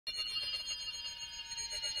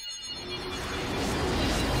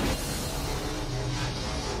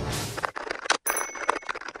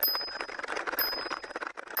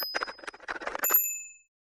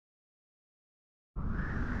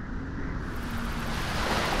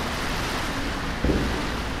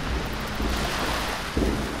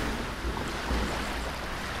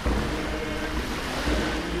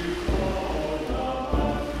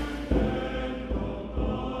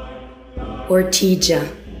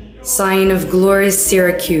Ortygia, sign of glorious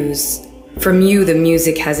Syracuse, from you the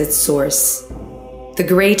music has its source. The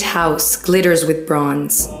great house glitters with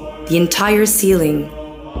bronze, the entire ceiling.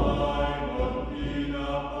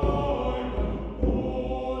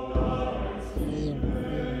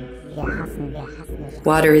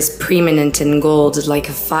 Water is preeminent in gold like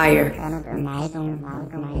a fire.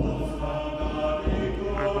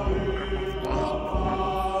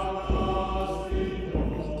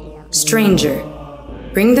 Stranger,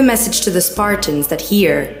 bring the message to the Spartans that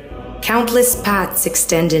here, countless paths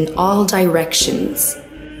extend in all directions.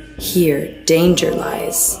 Here, danger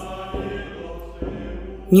lies.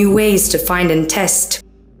 New ways to find and test.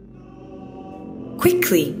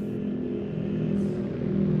 Quickly!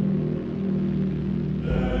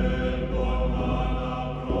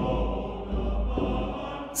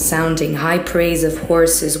 Sounding high praise of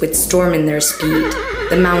horses with storm in their speed,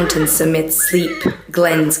 the mountains submit sleep,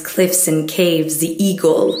 glens, cliffs, and caves, the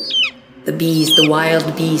eagle, the bees, the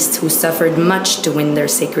wild beasts who suffered much to win their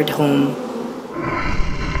sacred home.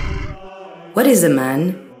 What is a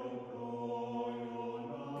man?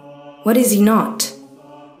 What is he not?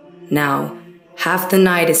 Now, half the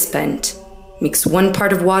night is spent. Mix 1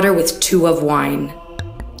 part of water with 2 of wine.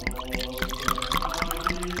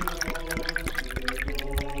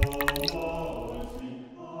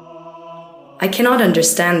 I cannot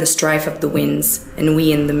understand the strife of the winds, and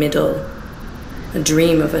we in the middle, a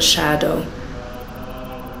dream of a shadow.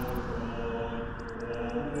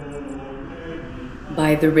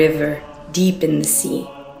 By the river, deep in the sea,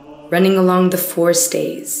 running along the 4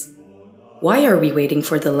 stays. Why are we waiting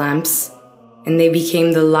for the lamps? And they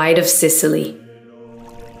became the light of Sicily.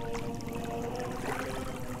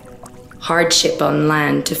 Hardship on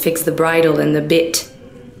land to fix the bridle and the bit.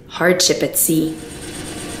 Hardship at sea.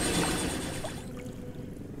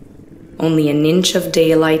 Only an inch of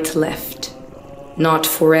daylight left, not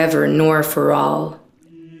forever nor for all.